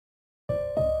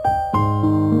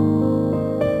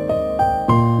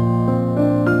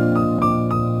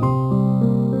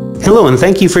Hello, and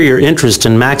thank you for your interest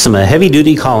in Maxima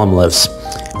heavy-duty column lifts.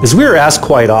 As we are asked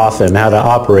quite often how to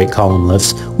operate column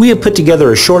lifts, we have put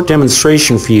together a short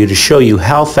demonstration for you to show you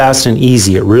how fast and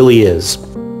easy it really is.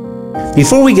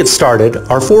 Before we get started,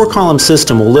 our 4-column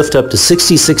system will lift up to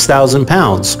 66,000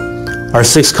 pounds. Our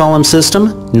 6-column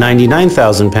system,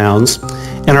 99,000 pounds,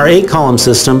 and our 8-column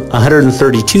system,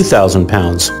 132,000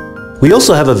 pounds. We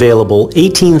also have available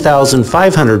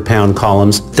 18,500 pound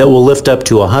columns that will lift up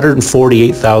to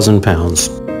 148,000 pounds.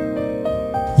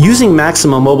 Using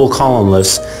Maxima mobile column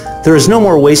lifts, there is no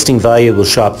more wasting valuable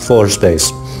shop floor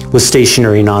space with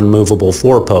stationary non-movable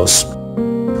floor posts.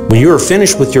 When you are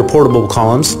finished with your portable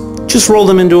columns, just roll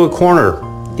them into a corner,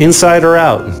 inside or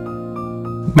out.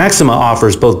 Maxima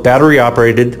offers both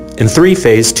battery-operated and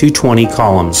 3-phase 220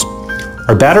 columns.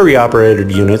 Our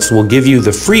battery-operated units will give you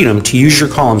the freedom to use your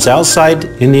columns outside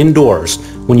and indoors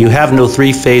when you have no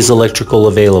 3-phase electrical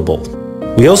available.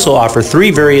 We also offer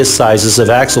 3 various sizes of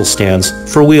axle stands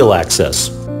for wheel access.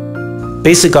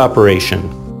 Basic operation.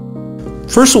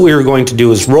 First, what we are going to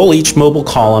do is roll each mobile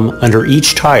column under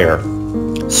each tire,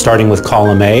 starting with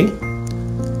column A,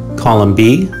 column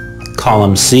B,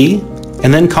 column C,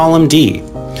 and then column D.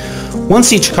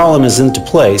 Once each column is into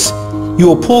place, you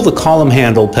will pull the column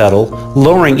handle pedal,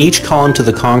 lowering each column to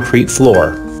the concrete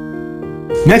floor.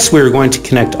 Next, we are going to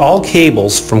connect all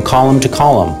cables from column to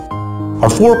column. Our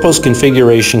 4-post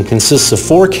configuration consists of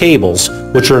 4 cables,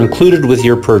 which are included with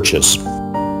your purchase.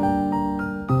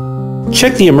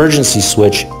 Check the emergency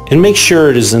switch and make sure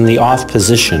it is in the off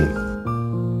position.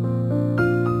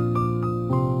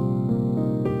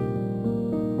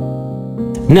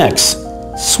 Next,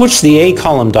 switch the A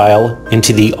column dial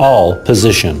into the all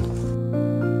position.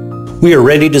 We are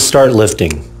ready to start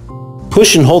lifting.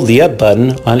 Push and hold the up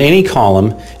button on any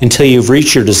column until you've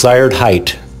reached your desired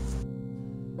height.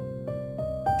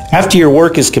 After your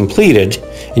work is completed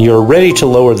and you are ready to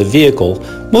lower the vehicle,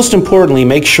 most importantly,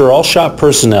 make sure all shop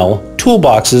personnel,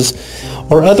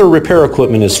 toolboxes, or other repair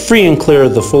equipment is free and clear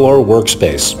of the floor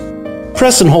workspace.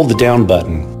 Press and hold the down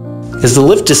button. As the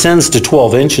lift descends to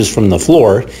 12 inches from the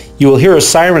floor, you will hear a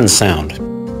siren sound.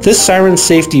 This siren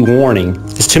safety warning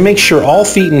is to make sure all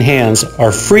feet and hands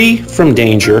are free from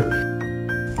danger.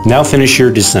 Now finish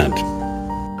your descent.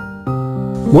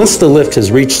 Once the lift has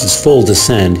reached its full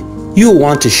descend, you will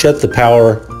want to shut the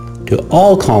power to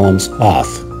all columns off.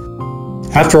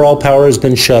 After all power has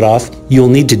been shut off, you will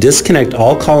need to disconnect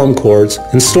all column cords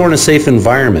and store in a safe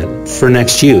environment for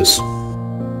next use.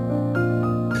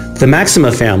 The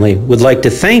Maxima family would like to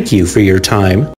thank you for your time.